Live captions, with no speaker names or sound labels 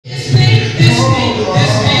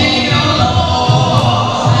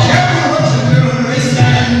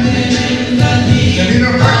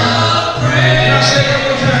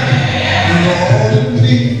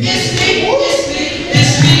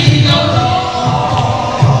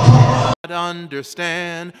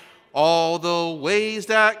understand all the ways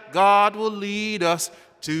that God will lead us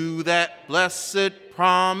to that blessed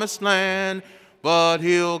promised land. But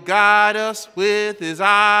he'll guide us with his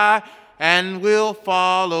eye, and we'll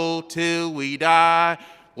follow till we die.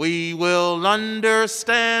 We will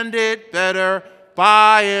understand it better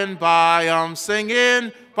by and by. I'm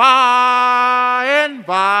singing by and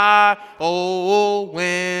by. Oh,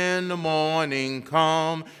 when the morning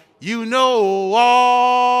come, you know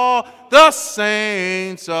all the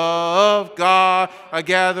saints of God are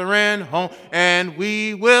gathering home, and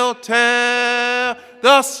we will tell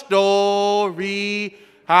the story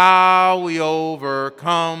how we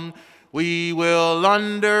overcome. We will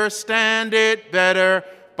understand it better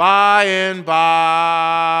by and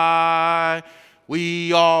by.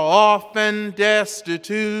 We are often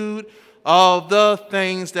destitute of the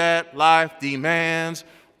things that life demands,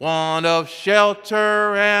 want of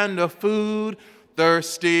shelter and of food,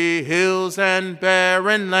 thirsty hills and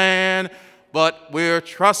barren land. But we're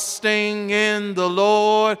trusting in the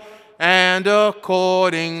Lord, and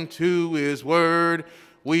according to his word,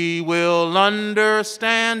 we will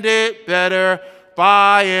understand it better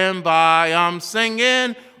by and by. I'm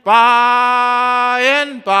singing by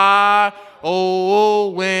and by. Oh,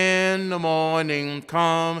 when the morning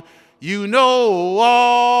come, you know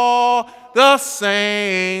all the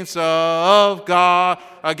saints of God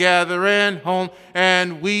are gathering home,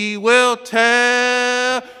 and we will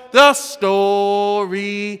tell the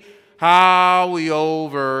story how we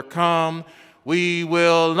overcome. We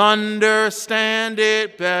will understand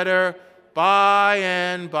it better by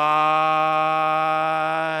and by.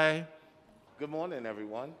 Good morning,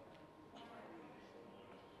 everyone.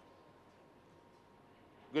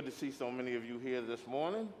 Good to see so many of you here this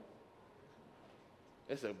morning.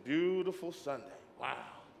 It's a beautiful Sunday. Wow.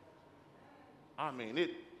 I mean,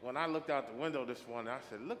 when I looked out the window this morning, I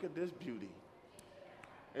said, look at this beauty.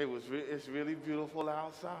 It's really beautiful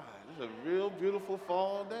outside. It's a real beautiful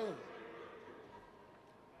fall day.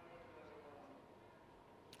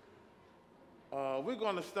 We're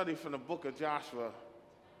going to study from the book of Joshua,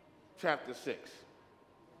 chapter 6.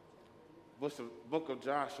 Book of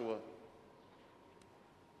Joshua,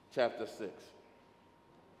 chapter 6.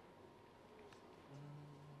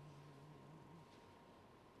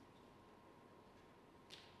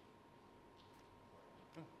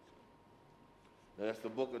 That's the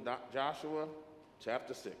book of Joshua,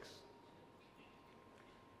 chapter 6.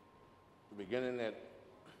 Beginning at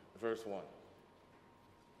verse 1.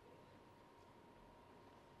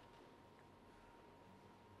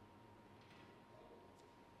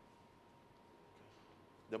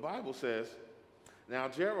 The Bible says, now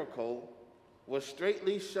Jericho was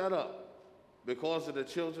straitly shut up because of the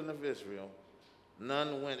children of Israel.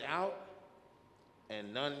 None went out,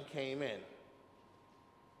 and none came in.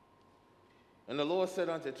 And the Lord said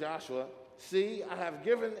unto Joshua, see, I have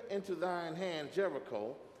given into thine hand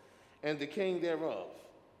Jericho, and the king thereof,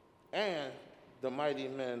 and the mighty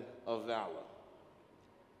men of valor.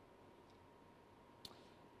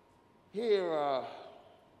 Here,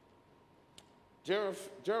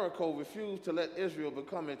 Jericho refused to let Israel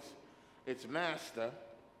become its master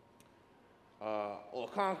or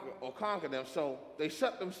conquer them, so they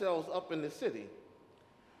shut themselves up in the city.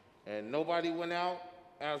 And nobody went out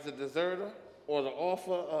as a deserter or to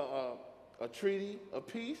offer a treaty of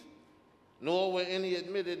peace, nor were any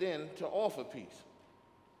admitted in to offer peace.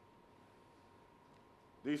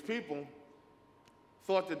 These people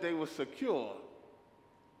thought that they were secure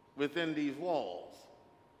within these walls.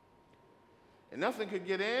 And nothing could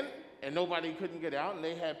get in, and nobody couldn't get out, and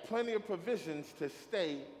they had plenty of provisions to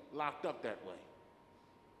stay locked up that way.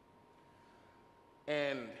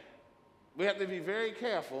 And we have to be very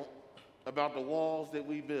careful about the walls that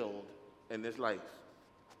we build in this life.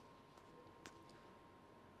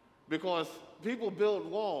 Because people build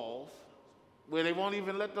walls where they won't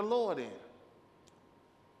even let the Lord in.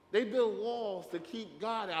 They build walls to keep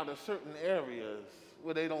God out of certain areas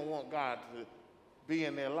where they don't want God to be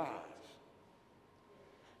in their lives.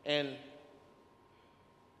 And,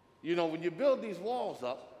 you know, when you build these walls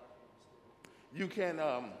up, you can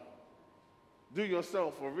do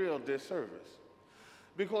yourself a real disservice.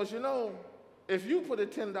 Because, you know, if you put a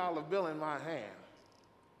 $10 bill in my hand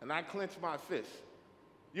and I clench my fist,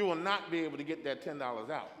 you will not be able to get that $10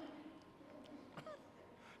 out.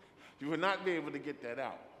 You will not be able to get that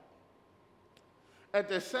out. At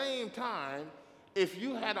the same time, if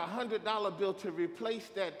you had a $100 bill to replace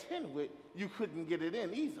that 10 with, you couldn't get it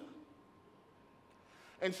in either.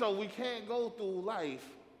 And so we can't go through life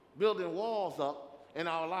building walls up in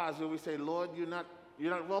our lives where we say, Lord, you're not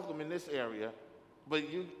welcome in this area, but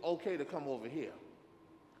you're okay to come over here.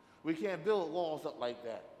 We can't build walls up like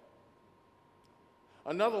that.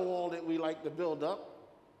 Another wall that we like to build up,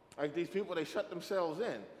 like these people, they shut themselves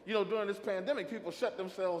in. You know, during this pandemic, people shut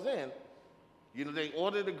themselves in. You know, they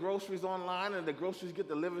order the groceries online and the groceries get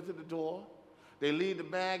delivered to the door. They leave the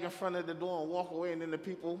bag in front of the door and walk away, and then the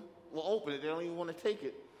people will open it. They don't even want to take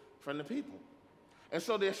it from the people. And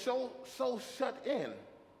so they're so shut in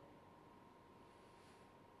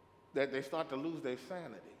that they start to lose their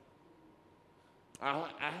sanity.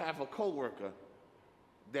 I have a coworker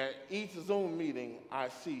that each Zoom meeting I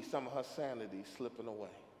see some of her sanity slipping away.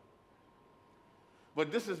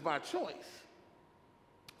 But this is by choice.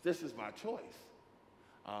 This is by choice.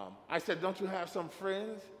 I said, don't you have some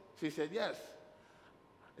friends? She said, yes.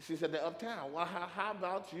 She said, they're uptown. Well, how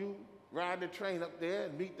about you ride the train up there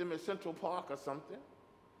and meet them at Central Park or something,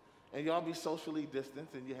 and y'all be socially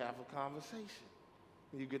distanced and you have a conversation.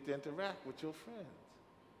 And you get to interact with your friends.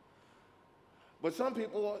 But some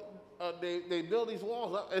people, they build these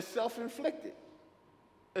walls up. It's self-inflicted.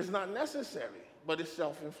 It's not necessary, but it's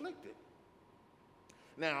self-inflicted.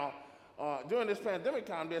 Now, during this pandemic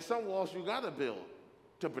time, there's some walls you got to build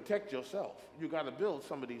to protect yourself. You got to build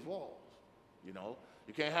some of these walls, you know.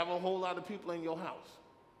 You can't have a whole lot of people in your house.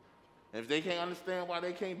 And if they can't understand why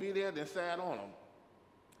they can't be there, then sad on them.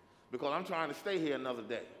 Because I'm trying to stay here another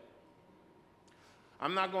day.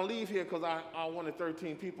 I'm not going to leave here because I wanted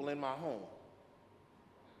 13 people in my home.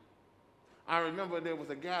 I remember there was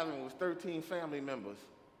a gathering with 13 family members,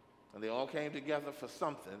 and they all came together for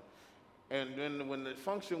something. And then when the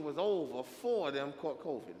function was over, 4 of them caught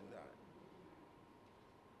COVID and died.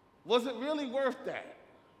 Was it really worth that?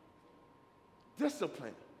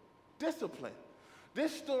 Discipline. Discipline.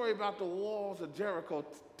 This story about the walls of Jericho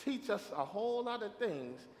teach us a whole lot of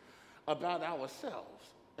things about ourselves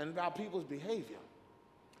and about people's behavior.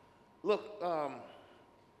 Look,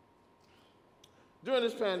 during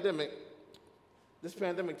this pandemic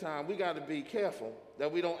time, we got to be careful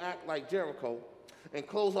that we don't act like Jericho and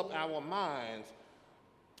close up our minds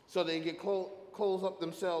so they get close up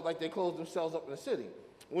themselves like they close themselves up in the city.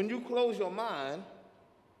 When you close your mind,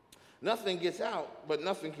 nothing gets out, but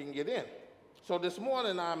nothing can get in. So this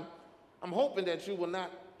morning, I'm hoping that you will not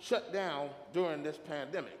shut down during this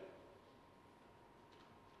pandemic.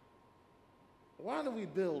 Why do we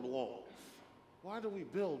build walls? Why do we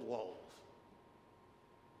build walls?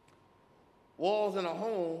 Walls in a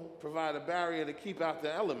home provide a barrier to keep out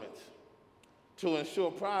the elements, to ensure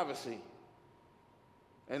privacy,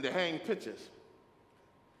 and to hang pictures.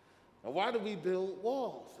 Now, why do we build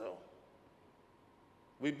walls, though?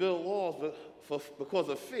 We build walls because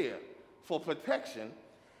of fear, for protection,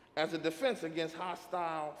 as a defense against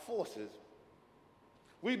hostile forces.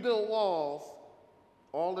 We build walls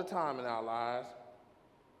all the time in our lives.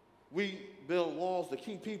 We build walls to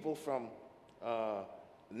keep people from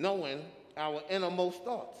knowing our innermost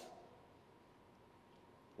thoughts.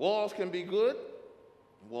 Walls can be good,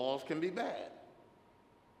 walls can be bad.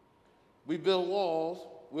 We build walls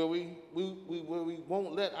where we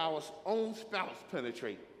won't let our own spouse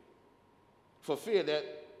penetrate for fear that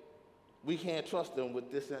we can't trust them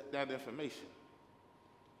with that information.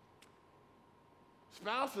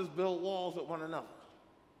 Spouses build walls with one another.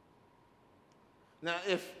 Now,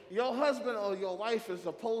 if your husband or your wife is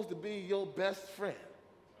supposed to be your best friend,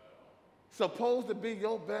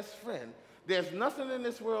 there's nothing in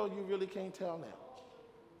this world you really can't tell now,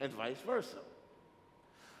 and vice versa.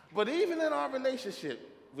 But even in our relationship,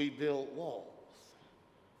 we build walls.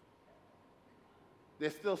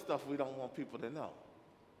 There's still stuff we don't want people to know.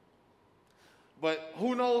 But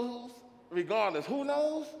who knows? Regardless, who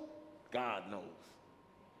knows? God knows.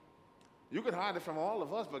 You can hide it from all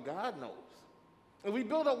of us, but God knows. And we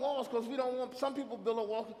build up walls because we don't want, some people build up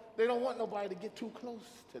walls, they don't want nobody to get too close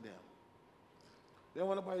to them. They don't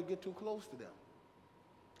want nobody to get too close to them.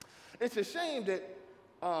 It's a shame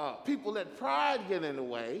that people let pride get in the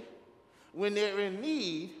way when they're in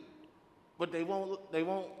need, but they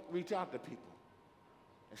won't reach out to people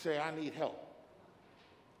and say, I need help.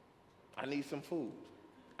 I need some food.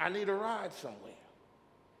 I need a ride somewhere.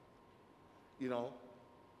 You know,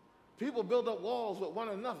 people build up walls with one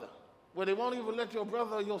another where they won't even let your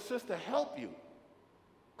brother or your sister help you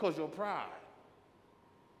because of pride.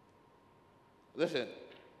 Listen,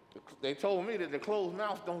 they told me that the closed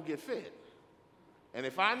mouth don't get fed. And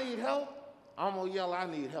if I need help, I'm going to yell, I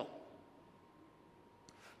need help.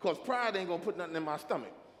 Because pride ain't going to put nothing in my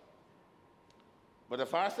stomach. But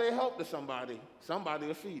if I say help to somebody, somebody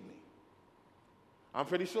will feed me. I'm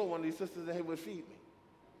pretty sure one of these sisters in here would feed me.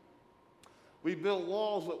 We build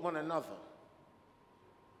walls with one another.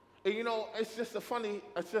 And you know, it's just a funny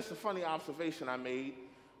observation I made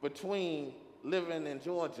between living in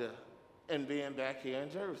Georgia and being back here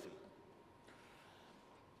in Jersey.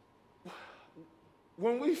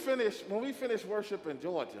 When we finished worship in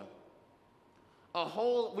Georgia,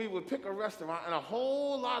 we would pick a restaurant and a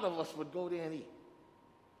whole lot of us would go there and eat.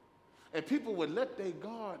 And people would let their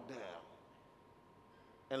guard down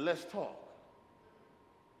and let's talk.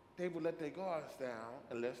 They would let their guards down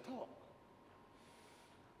and let's talk.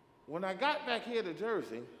 When I got back here to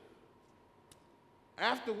Jersey,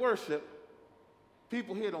 after worship,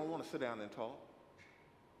 people here don't want to sit down and talk.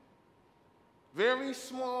 Very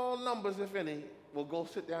small numbers, if any, will go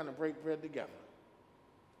sit down and break bread together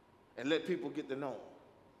and let people get to know them.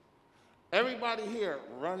 Everybody here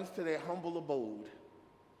runs to their humble abode.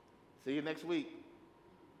 See you next week.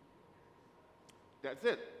 That's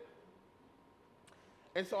it.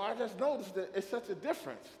 And so I just noticed that it's such a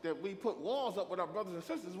difference that we put walls up with our brothers and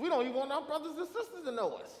sisters. We don't even want our brothers and sisters to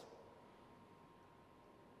know us.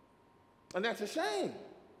 And that's a shame.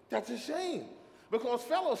 That's a shame. Because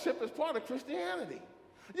fellowship is part of Christianity.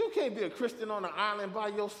 You can't be a Christian on an island by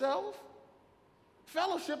yourself.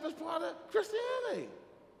 Fellowship is part of Christianity.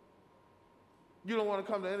 You don't want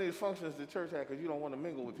to come to any of the functions the church has because you don't want to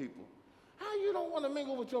mingle with people. How you don't want to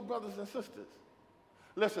mingle with your brothers and sisters?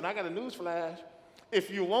 Listen, I got a news flash. If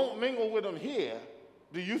you won't mingle with them here,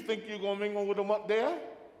 do you think you're going to mingle with them up there?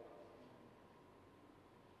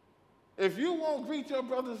 If you won't greet your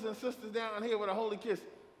brothers and sisters down here with a holy kiss,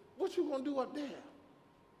 what you going to do up there?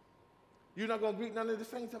 You're not going to greet none of the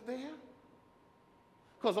saints up there?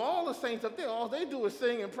 Because all the saints up there, all they do is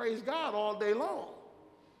sing and praise God all day long.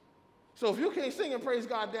 So if you can't sing and praise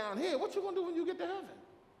God down here, what you going to do when you get to heaven?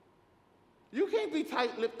 You can't be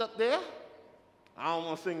tight-lipped up there. I don't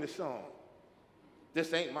want to sing this song.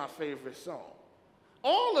 This ain't my favorite song.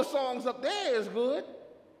 All the songs up there is good.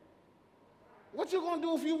 What you going to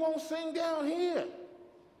do if you won't sing down here?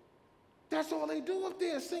 That's all they do up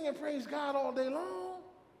there, sing and praise God all day long.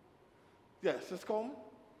 Yes, Sister Coleman?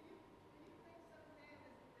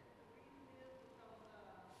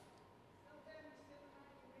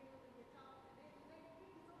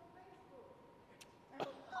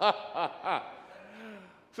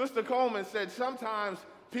 Sister Coleman said sometimes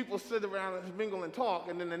people sit around and mingle and talk,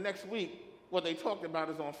 and then the next week, what they talked about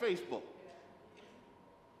is on Facebook.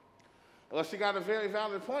 Well, she got a very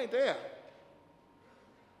valid point there.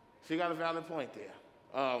 She got a valid point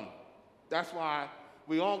there. That's why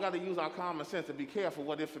we all got to use our common sense and be careful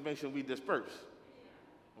what information we disperse.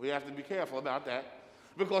 We have to be careful about that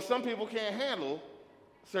because some people can't handle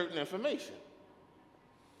certain information.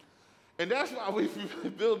 And that's why we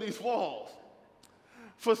build these walls.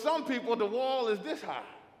 For some people, the wall is this high.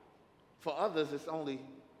 For others, it's only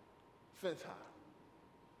fence high.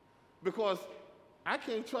 Because I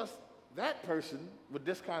can't trust that person with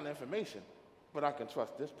this kind of information, but I can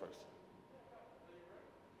trust this person.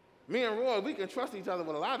 Me and Roy, we can trust each other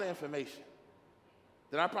with a lot of information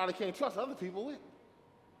that I probably can't trust other people with.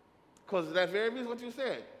 Because of that very reason what you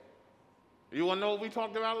said. You want to know what we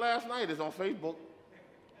talked about last night? It's on Facebook.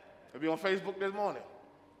 It'll be on Facebook this morning.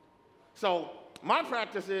 So my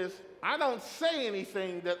practice is I don't say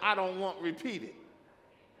anything that I don't want repeated.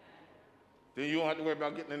 Then you don't have to worry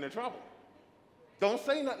about getting into trouble. Don't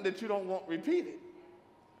say nothing that you don't want repeated.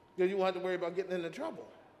 Then you won't have to worry about getting into trouble.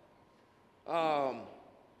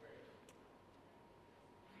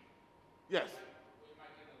 Yes?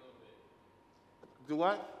 Do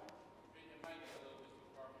what?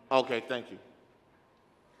 Okay, thank you.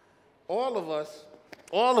 All of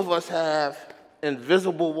us have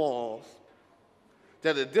invisible walls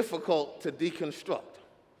that are difficult to deconstruct.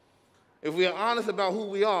 If we are honest about who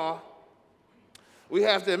we are, we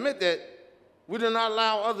have to admit that we do not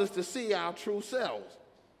allow others to see our true selves.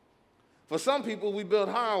 For some people, we build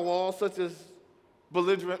higher walls, such as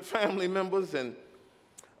belligerent family members, and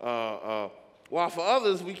while for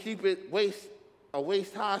others, we keep it a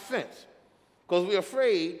waist-high fence, because we're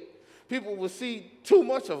afraid people will see too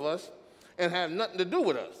much of us and have nothing to do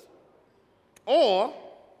with us. Or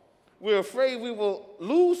we're afraid we will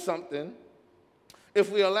lose something if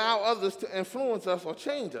we allow others to influence us or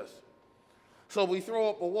change us. So we throw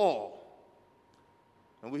up a wall.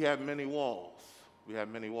 And we have many walls. We have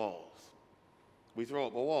many walls. We throw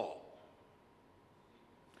up a wall.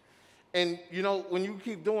 And you know, when you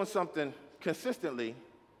keep doing something consistently,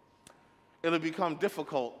 it'll become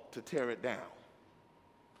difficult to tear it down.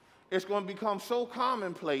 It's going to become so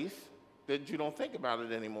commonplace that you don't think about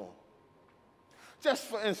it anymore. Just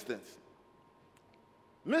for instance,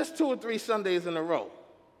 miss 2 or 3 Sundays in a row.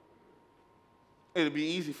 It'll be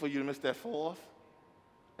easy for you to miss that 4th,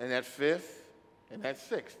 and that 5th, and that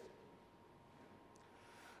 6th.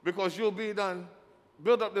 Because you'll be done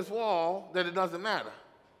build up this wall that it doesn't matter.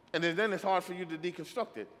 And then it's hard for you to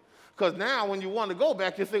deconstruct it. Because now when you want to go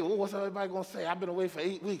back, you think, oh, what's everybody going to say? I've been away for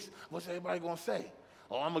 8 weeks. What's everybody going to say?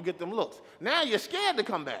 Oh, I'm going to get them looks. Now you're scared to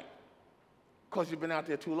come back because you've been out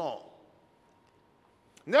there too long.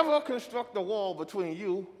 Never construct a wall between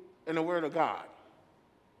you and the Word of God.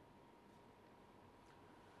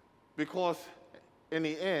 Because in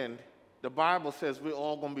the end, the Bible says we're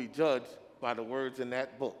all going to be judged by the words in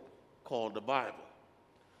that book called the Bible.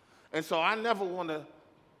 And so I never want to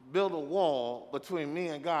build a wall between me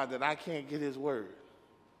and God that I can't get his word.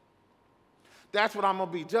 That's what I'm going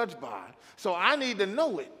to be judged by. So I need to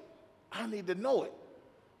know it. I need to know it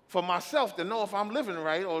for myself to know if I'm living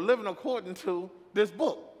right or living according to this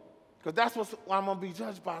book. Because that's what I'm going to be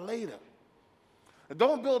judged by later. And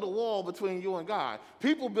don't build a wall between you and God.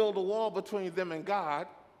 People build a wall between them and God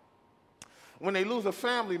when they lose a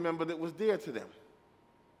family member that was dear to them.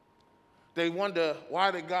 They wonder,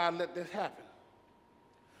 why did God let this happen?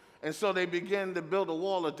 And so they begin to build a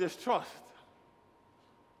wall of distrust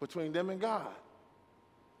between them and God.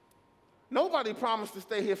 Nobody promised to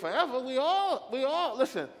stay here forever. We all,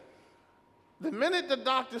 listen, the minute the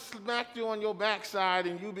doctor smacked you on your backside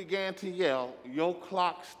and you began to yell, your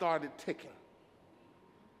clock started ticking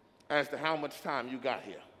as to how much time you got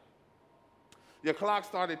here. Your clock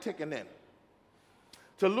started ticking then.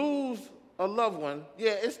 To lose a loved one,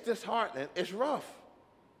 yeah, it's disheartening, it's rough,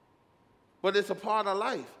 but it's a part of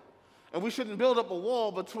life. And we shouldn't build up a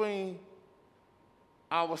wall between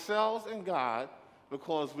ourselves and God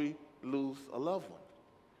because we lose a loved one.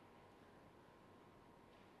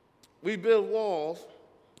 We build walls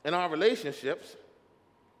in our relationships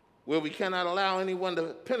where we cannot allow anyone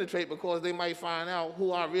to penetrate because they might find out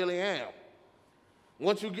who I really am.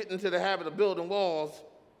 Once you get into the habit of building walls,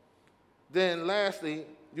 then lastly,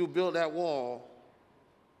 you build that wall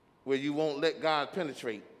where you won't let God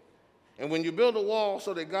penetrate. And when you build a wall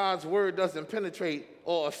so that God's word doesn't penetrate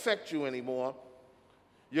or affect you anymore,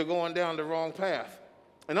 you're going down the wrong path.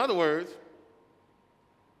 In other words,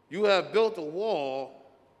 you have built a wall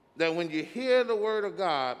that when you hear the word of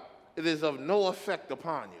God, it is of no effect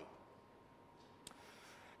upon you.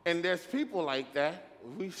 And there's people like that.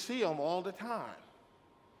 We see them all the time.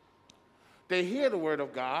 They hear the word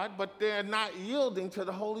of God, but they're not yielding to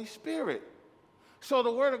the Holy Spirit. So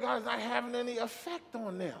the word of God is not having any effect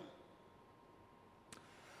on them.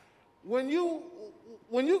 When you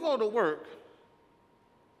go to work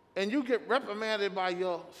and you get reprimanded by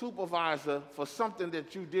your supervisor for something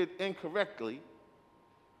that you did incorrectly,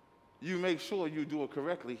 you make sure you do it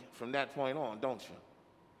correctly from that point on, don't you?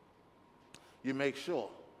 You make sure.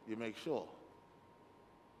 You make sure.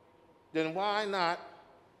 Then why not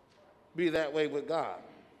be that way with God?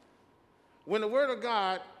 When the word of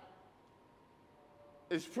God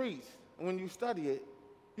is preached, when you study it,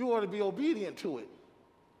 you ought to be obedient to it.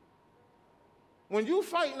 When you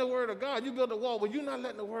fight in the word of God, you build a wall where you're not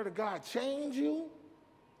letting the word of God change you.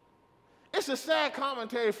 It's a sad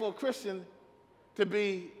commentary for a Christian to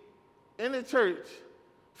be in the church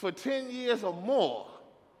for 10 years or more,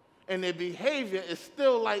 and their behavior is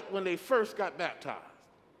still like when they first got baptized.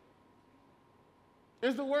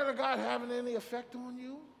 Is the word of God having any effect on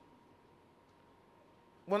you?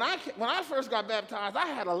 When I first got baptized, I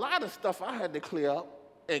had a lot of stuff I had to clear up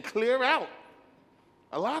and clear out.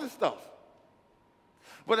 A lot of stuff.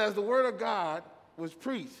 But as the word of God was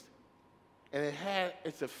preached and it had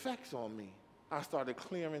its effects on me, I started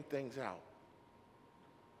clearing things out.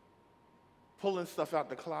 Pulling stuff out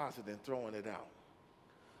the closet and throwing it out.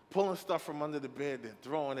 Pulling stuff from under the bed and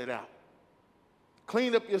throwing it out.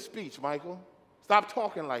 Clean up your speech, Michael. Stop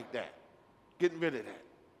talking like that. Getting rid of that.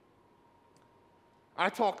 I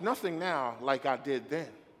talk nothing now like I did then.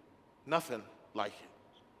 Nothing like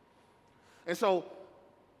it. And so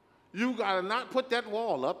you got to not put that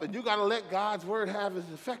wall up, and you got to let God's word have its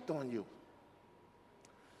effect on you.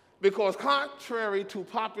 Because contrary to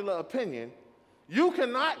popular opinion, you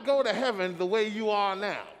cannot go to heaven the way you are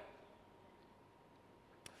now.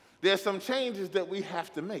 There's some changes that we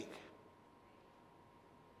have to make.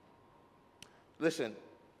 Listen,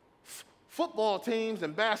 football teams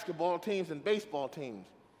and basketball teams and baseball teams,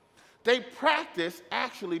 they practice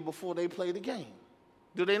actually before they play the game.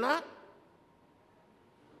 Do they not?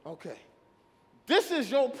 Okay. This is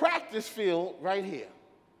your practice field right here.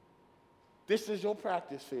 This is your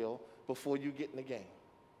practice field before you get in the game.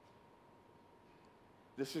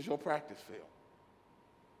 This is your practice field.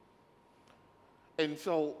 And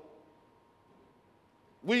so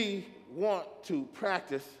we want to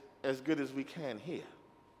practice as good as we can here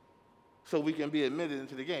so we can be admitted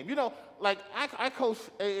into the game. You know, like I coach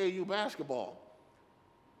AAU basketball.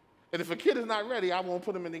 And if a kid is not ready, I won't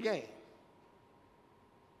put him in the game.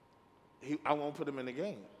 I won't put him in the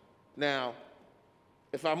game. Now,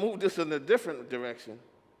 if I move this in a different direction,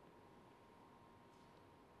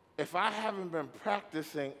 if I haven't been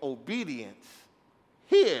practicing obedience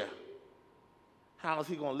here, how is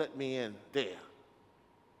he going to let me in there?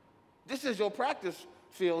 This is your practice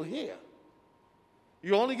field here.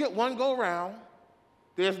 You only get one go round.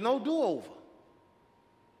 There's no do-over.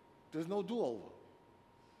 There's no do-over.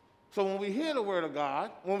 So when we hear the Word of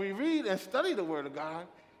God, when we read and study the Word of God,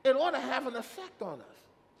 it ought to have an effect on us.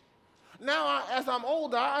 Now, as I'm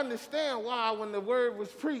older, I understand why when the Word was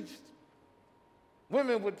preached,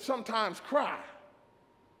 women would sometimes cry.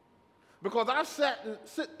 Because I sat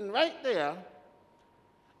sitting right there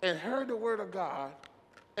and heard the Word of God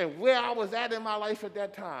and where I was at in my life at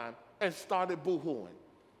that time and started boo-hooing.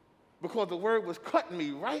 Because the Word was cutting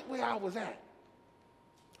me right where I was at.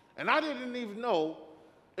 And I didn't even know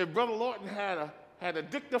if Brother Lawton had a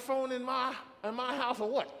dictaphone in my house or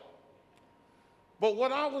what. But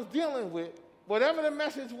what I was dealing with, whatever the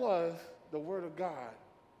message was, the Word of God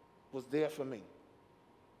was there for me.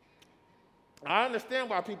 I understand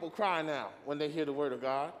why people cry now when they hear the Word of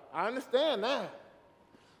God. I understand now.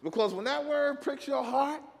 Because when that Word pricks your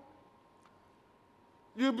heart,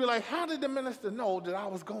 you'll be like, how did the minister know that I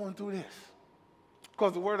was going through this?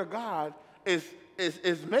 Because the Word of God is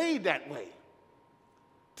made that way,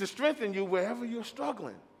 to strengthen you wherever you're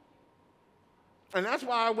struggling. And that's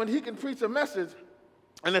why when he can preach a message,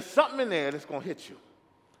 and there's something in there that's going to hit you.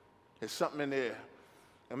 There's something in there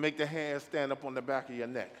and make the hands stand up on the back of your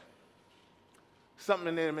neck. Something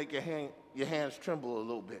in there to make your hands tremble a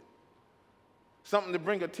little bit. Something to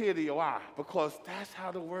bring a tear to your eye, because that's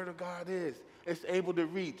how the Word of God is. It's able to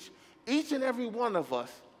reach each and every one of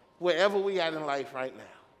us wherever we are in life right now.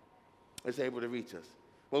 It's able to reach us.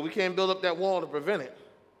 But we can't build up that wall to prevent it.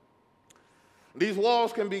 These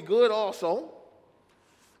walls can be good also.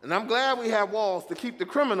 And I'm glad we have walls to keep the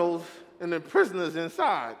criminals and the prisoners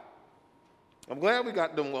inside. I'm glad we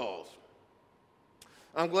got them walls.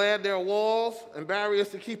 I'm glad there are walls and barriers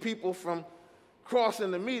to keep people from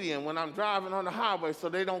crossing the median when I'm driving on the highway so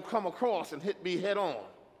they don't come across and hit me head on.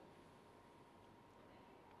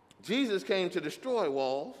 Jesus came to destroy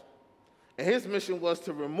walls, and his mission was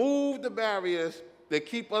to remove the barriers that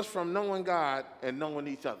keep us from knowing God and knowing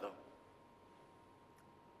each other.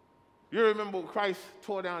 You remember when Christ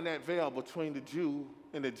tore down that veil between the Jew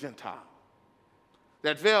and the Gentile.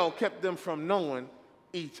 That veil kept them from knowing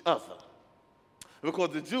each other. Because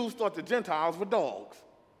the Jews thought the Gentiles were dogs.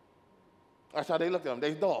 That's how they looked at them.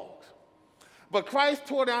 They're dogs. But Christ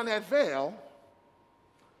tore down that veil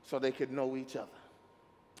so they could know each other.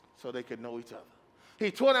 So they could know each other.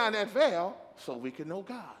 He tore down that veil so we could know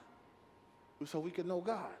God. So we could know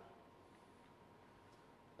God.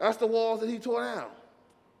 That's the walls that he tore down.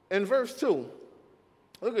 In verse 2,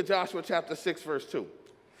 look at Joshua chapter 6, verse 2.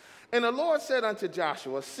 And the Lord said unto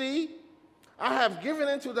Joshua, see, I have given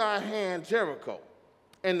into thy hand Jericho,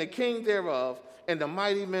 and the king thereof, and the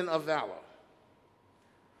mighty men of valor.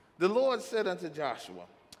 The Lord said unto Joshua,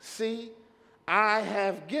 see, I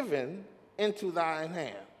have given into thine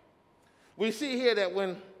hand. We see here that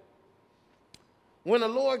when the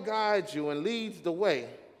Lord guides you and leads the way,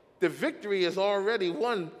 the victory is already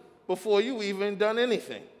won before you even done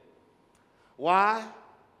anything. Why?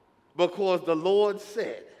 Because the Lord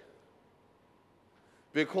said.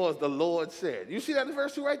 Because the Lord said. You see that in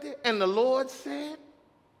verse 2 right there? And the Lord said.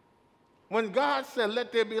 When God said,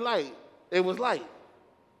 let there be light, it was light.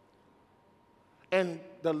 And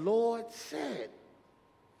the Lord said.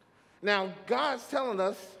 Now, God's telling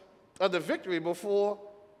us of the victory before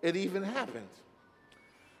it even happens.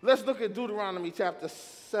 Let's look at Deuteronomy chapter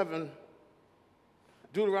 7.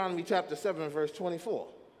 Deuteronomy chapter 7, verse 24.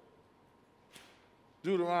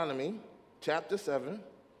 Deuteronomy chapter 7,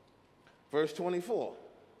 verse 24.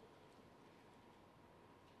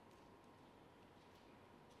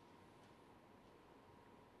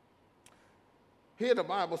 Here the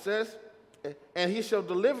Bible says, and he shall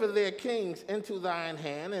deliver their kings into thine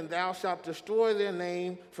hand, and thou shalt destroy their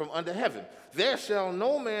name from under heaven. There shall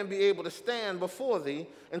no man be able to stand before thee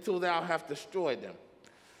until thou have destroyed them.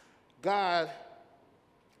 God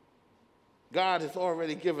has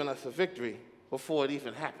already given us a victory before it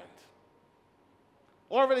even happens.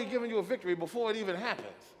 Already given you a victory before it even happens.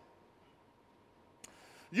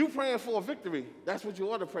 You praying for a victory, that's what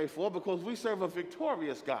you ought to pray for, because we serve a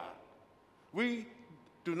victorious God. We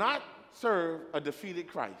do not serve a defeated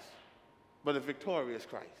Christ, but a victorious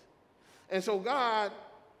Christ. And so God,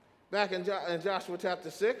 back in Joshua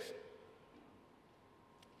chapter 6,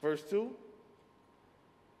 verse 2,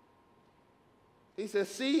 He says,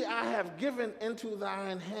 see, I have given into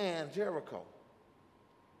thine hand Jericho.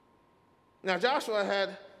 Now, Joshua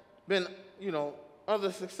had been,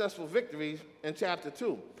 other successful victories in chapter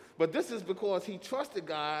 2. But this is because he trusted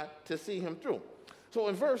God to see him through. So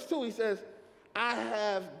in verse 2, he says, I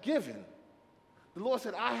have given. The Lord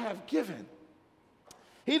said, I have given.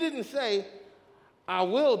 He didn't say, I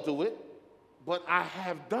will do it, but I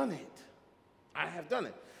have done it. I have done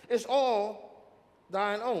it. It's all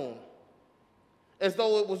thine own, as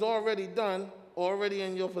though it was already done, already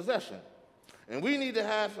in your possession. And we need to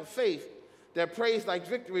have a faith that prays like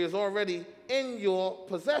victory is already in your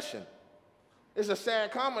possession. It's a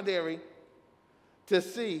sad commentary to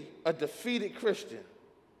see a defeated Christian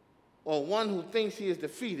or one who thinks he is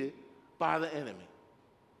defeated by the enemy.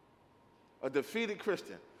 A defeated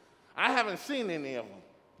Christian. I haven't seen any of them,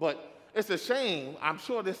 but it's a shame. I'm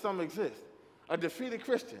sure there's some exist. A defeated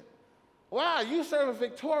Christian. Wow, you serve a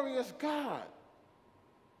victorious God.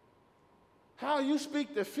 How you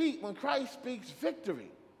speak defeat when Christ speaks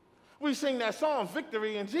victory? We sing that song,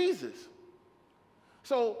 Victory in Jesus.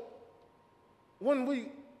 So when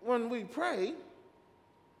we pray,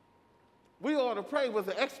 we ought to pray with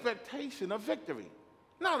the expectation of victory,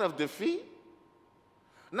 not of defeat,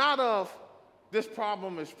 not of this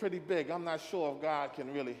problem is pretty big. I'm not sure if God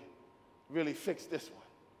can really fix this one.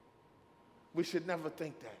 We should never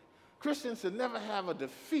think that. Christians should never have a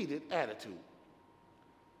defeated attitude.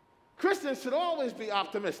 Christians should always be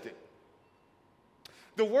optimistic.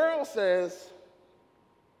 The world says,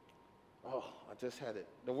 I just had it.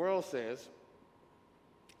 The world says,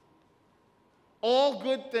 all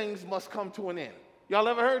good things must come to an end. Y'all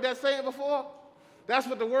ever heard that saying before? That's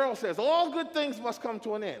what the world says. All good things must come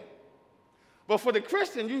to an end. But for the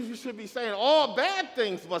Christian, you should be saying all bad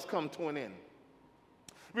things must come to an end.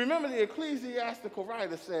 Remember, the ecclesiastical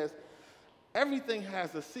writer says, everything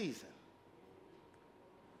has a season.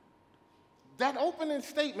 That opening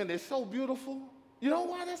statement is so beautiful. You know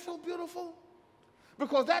why that's so beautiful?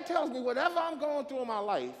 Because that tells me whatever I'm going through in my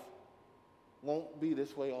life won't be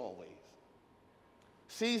this way always.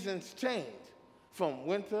 Seasons change from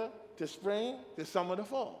winter to spring to summer to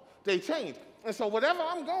fall. They change. And so whatever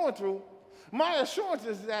I'm going through, my assurance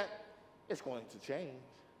is that it's going to change.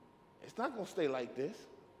 It's not going to stay like this.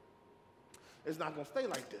 It's not going to stay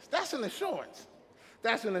like this. That's an assurance.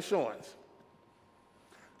 That's an assurance.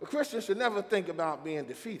 A Christian should never think about being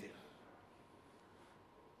defeated.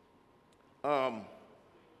 Somebody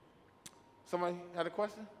had a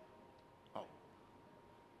question?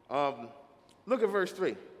 Look at verse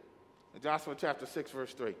 3. Joshua chapter 6,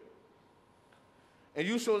 verse 3. And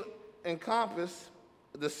you shall encompass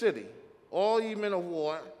the city, all ye men of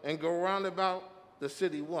war, and go round about the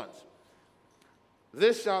city once.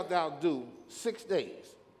 This shalt thou do 6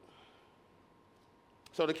 days.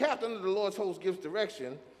 So the captain of the Lord's host gives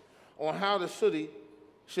direction on how the city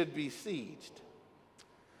should be sieged.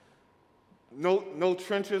 No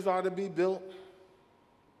trenches are to be built.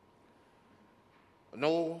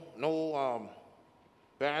 No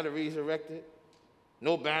batteries erected.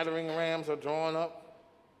 No battering rams are drawn up.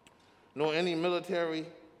 No military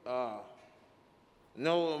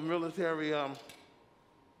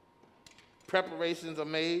preparations are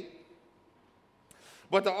made.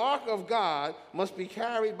 But the ark of God must be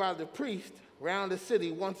carried by the priest round the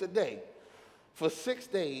city once a day for 6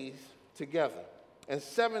 days together, and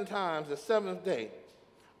 7 times the 7th day,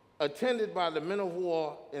 attended by the men of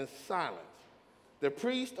war in silence. The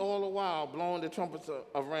priest all the while blowing the trumpets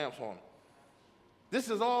of ram's horn.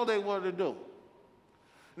 This is all they were to do.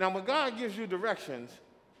 Now, when God gives you directions,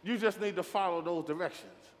 you just need to follow those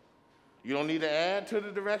directions. You don't need to add to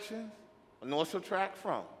the directions nor subtract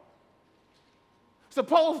from.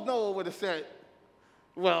 Suppose Noah would have said,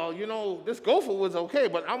 well, this gopher was okay,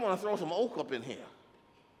 but I'm going to throw some oak up in here.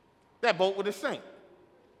 That boat would have sank.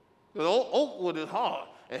 The oak wood is hard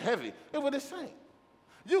and heavy. It would have sank.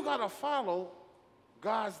 You got to follow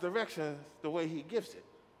God's directions the way he gives it.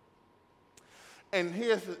 And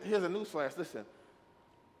here's a newsflash. Listen,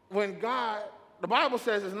 the Bible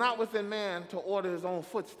says it's not within man to order his own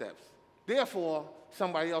footsteps. Therefore,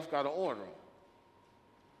 somebody else got to order them.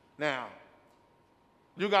 Now,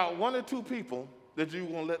 you got 1 or 2 people that you're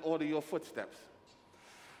going to let order your footsteps.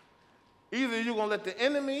 Either you're going to let the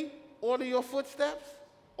enemy order your footsteps,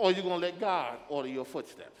 or you're going to let God order your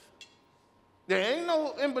footsteps. There ain't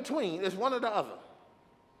no in between. It's one or the other.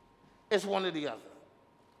 It's one or the other.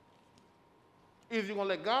 Either you're going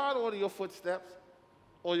to let God order your footsteps,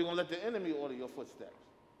 or you're going to let the enemy order your footsteps.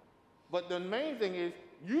 But the main thing is,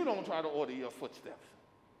 you don't try to order your footsteps.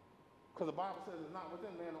 Because the Bible says it's not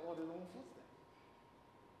within man to order his own footsteps.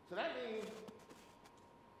 So that means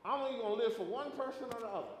I'm only going to live for one person or the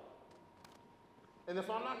other. And if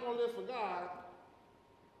I'm not going to live for God,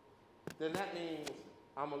 then that means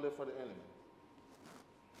I'm going to live for the enemy.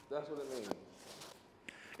 That's what it means.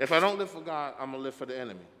 If I don't live for God, I'm going to live for the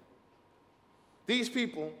enemy. These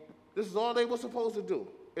people, this is all they were supposed to do,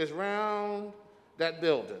 is round that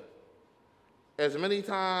building as many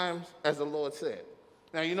times as the Lord said.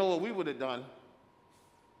 Now, you know what we would have done?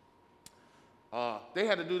 They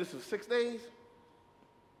had to do this for 6 days.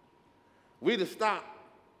 We'd have stopped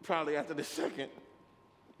probably after the second.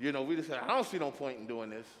 You know, we'd have said, I don't see no point in doing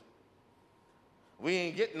this. We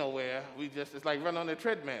ain't getting nowhere. It's like running on the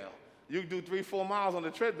treadmill. You do 3-4 miles on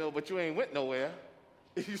the treadmill, but you ain't went nowhere.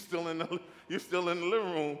 You still in the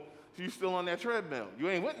living room. You still on that treadmill. You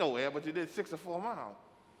ain't went nowhere, but you did 6 or 4 miles.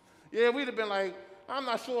 Yeah, we'd have been like, I'm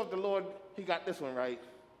not sure if the Lord, he got this one right.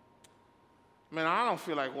 Man, I don't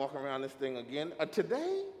feel like walking around this thing again.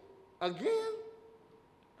 Today? Again?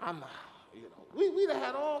 We'd have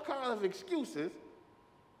had all kinds of excuses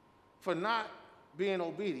for not being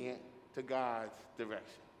obedient to God's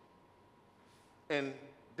direction. And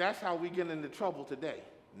that's how we get into trouble today,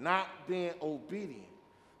 not being obedient.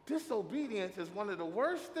 Disobedience is one of the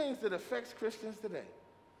worst things that affects Christians today.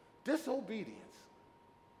 Disobedience.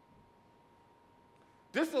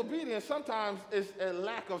 Disobedience sometimes is a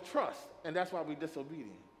lack of trust, and that's why we're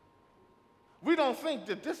disobedient. We don't think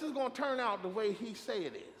that this is going to turn out the way he say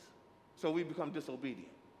it is, so we become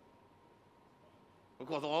disobedient.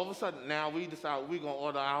 Because all of a sudden, now we decide we're going to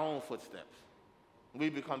order our own footsteps. We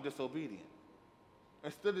become disobedient.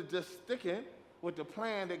 Instead of just sticking with the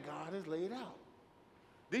plan that God has laid out.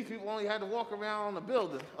 These people only had to walk around the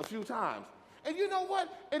building a few times. And you know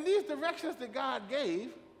what? In these directions that God gave,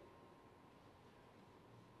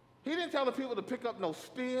 he didn't tell the people to pick up no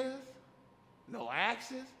spears, no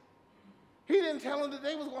axes. He didn't tell them that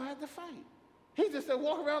they was going to have to fight. He just said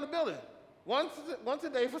walk around the building once a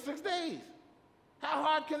day for 6 days. How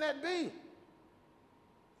hard can that be?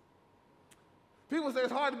 People say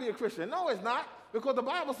it's hard to be a Christian. No, it's not, because the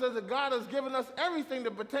Bible says that God has given us everything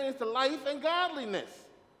that pertains to life and godliness.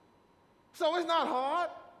 So it's not hard,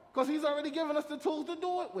 because he's already given us the tools to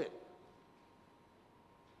do it with.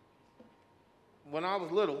 When I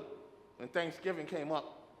was little, when Thanksgiving came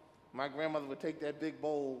up, my grandmother would take that big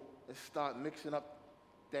bowl and start mixing up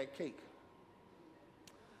that cake.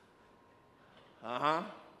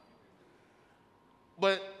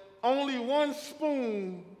 But only one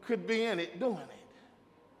spoon could be in it doing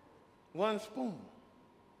it. One spoon.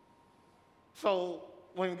 So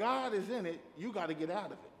when God is in it, you got to get out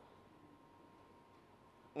of it.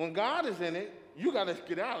 When God is in it, you got to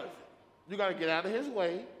get out of it. You got to get out of his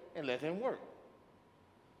way and let him work.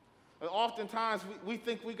 And oftentimes we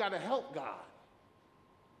think we got to help God.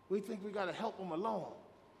 We think we got to help him alone,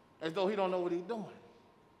 as though he don't know what he's doing.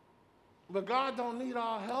 But God don't need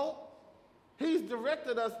our help. He's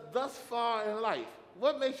directed us thus far in life.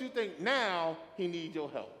 What makes you think now he needs your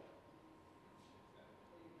help?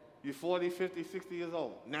 You're 40, 50, 60 years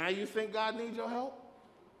old. Now you think God needs your help?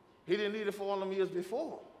 He didn't need it for all them years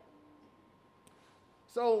before.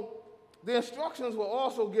 So the instructions were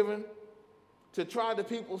also given to try the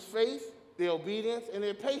people's faith, their obedience, and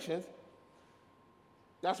their patience.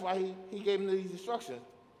 That's why he gave them these instructions.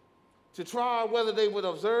 To try whether they would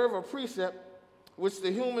observe a precept which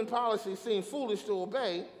the human policy seemed foolish to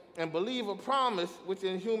obey, and believe a promise which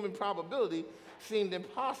in human probability seemed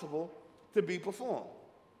impossible to be performed.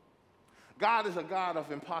 God is a God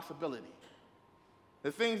of impossibility.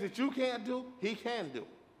 The things that you can't do, he can do.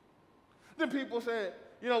 Then people said,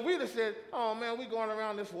 we'd have said, oh man, we going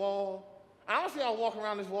around this wall. I don't see how walking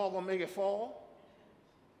around this wall gonna make it fall.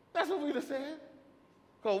 That's what we'd have said.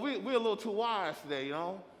 Because we're a little too wise today,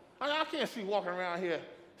 I can't see walking around here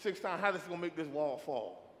 6 times how this is gonna make this wall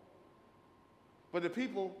fall. But the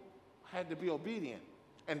people had to be obedient.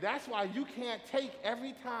 And that's why you can't take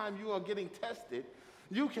every time you are getting tested,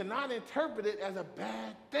 you cannot interpret it as a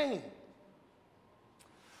bad thing.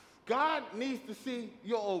 God needs to see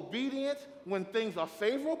your obedience when things are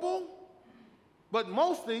favorable, but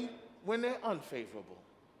mostly when they're unfavorable.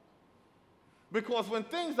 Because when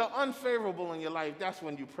things are unfavorable in your life, that's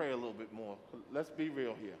when you pray a little bit more. Let's be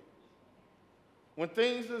real here. When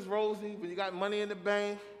things is rosy, when you got money in the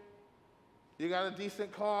bank, you got a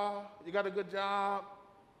decent car, you got a good job,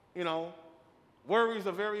 worries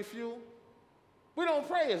are very few, we don't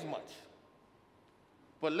pray as much.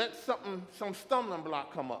 But let some stumbling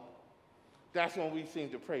block come up. That's when we seem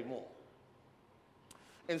to pray more.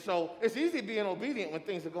 And so it's easy being obedient when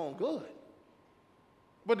things are going good.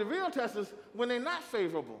 But the real test is when they're not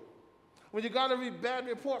favorable. When you got a bad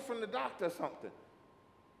report from the doctor or something.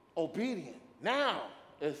 Obedient. Now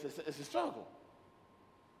it's a struggle.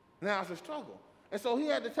 Now it's a struggle. And so he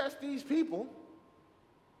had to test these people,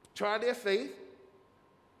 try their faith.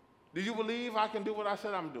 Do you believe I can do what I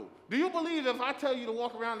said I'm going to do? Do you believe if I tell you to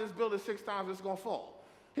walk around this building 6 times, it's going to fall?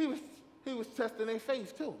 He was testing their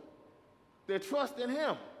faith too. Their trust in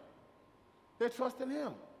him. Their trust in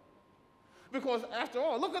him. Because after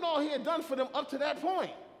all, look at all he had done for them up to that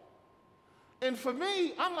point. And for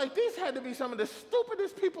me, I'm like, these had to be some of the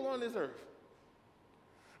stupidest people on this earth.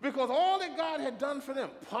 Because all that God had done for them,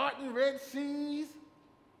 parting Red Seas,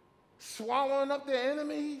 swallowing up their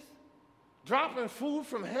enemies, dropping food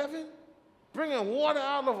from heaven, bringing water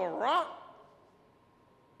out of a rock,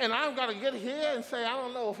 and I've got to get here and say, I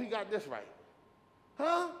don't know if he got this right.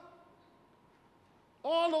 Huh?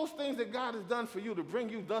 All those things that God has done for you to bring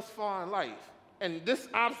you thus far in life, and this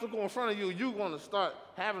obstacle in front of you, you're going to start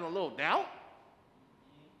having a little doubt?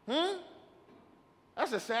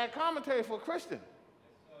 That's a sad commentary for a Christian.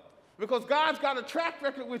 Because God's got a track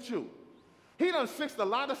record with you. He done fixed a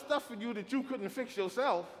lot of stuff for you that you couldn't fix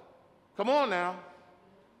yourself. Come on now.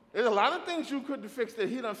 There's a lot of things you couldn't fix that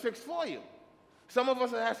he done fixed for you. Some of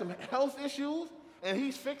us have had some health issues, and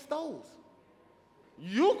he's fixed those.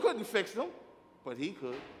 You couldn't fix them, but he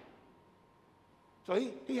could. So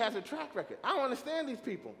he has a track record. I don't understand these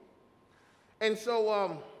people. And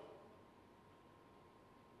so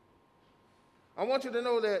I want you to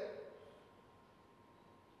know that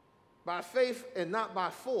by faith and not by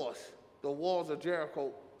force, the walls of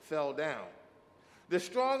Jericho fell down. The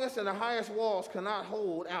strongest and the highest walls cannot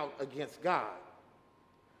hold out against God.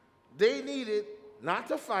 They needed not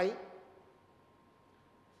to fight.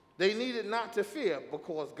 They needed not to fear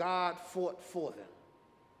because God fought for them.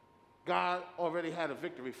 God already had a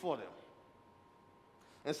victory for them.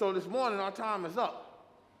 And so this morning, our time is up.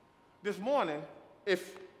 This morning,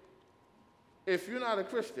 if you're not a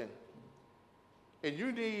Christian and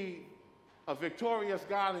you need a victorious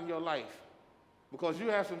God in your life because you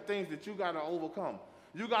have some things that you got to overcome,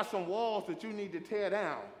 you got some walls that you need to tear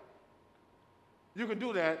down, you can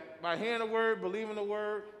do that by hearing the word, believing the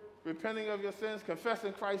word, repenting of your sins,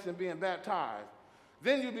 confessing Christ, and being baptized.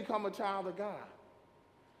 Then you become a child of God.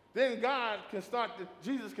 Then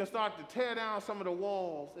Jesus can start to tear down some of the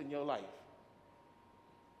walls in your life.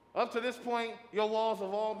 Up to this point, your walls have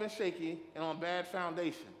all been shaky and on bad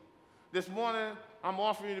foundation. This morning, I'm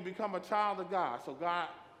offering you to become a child of God so God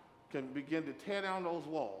can begin to tear down those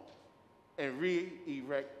walls and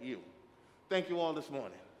re-erect you. Thank you all this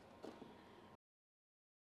morning.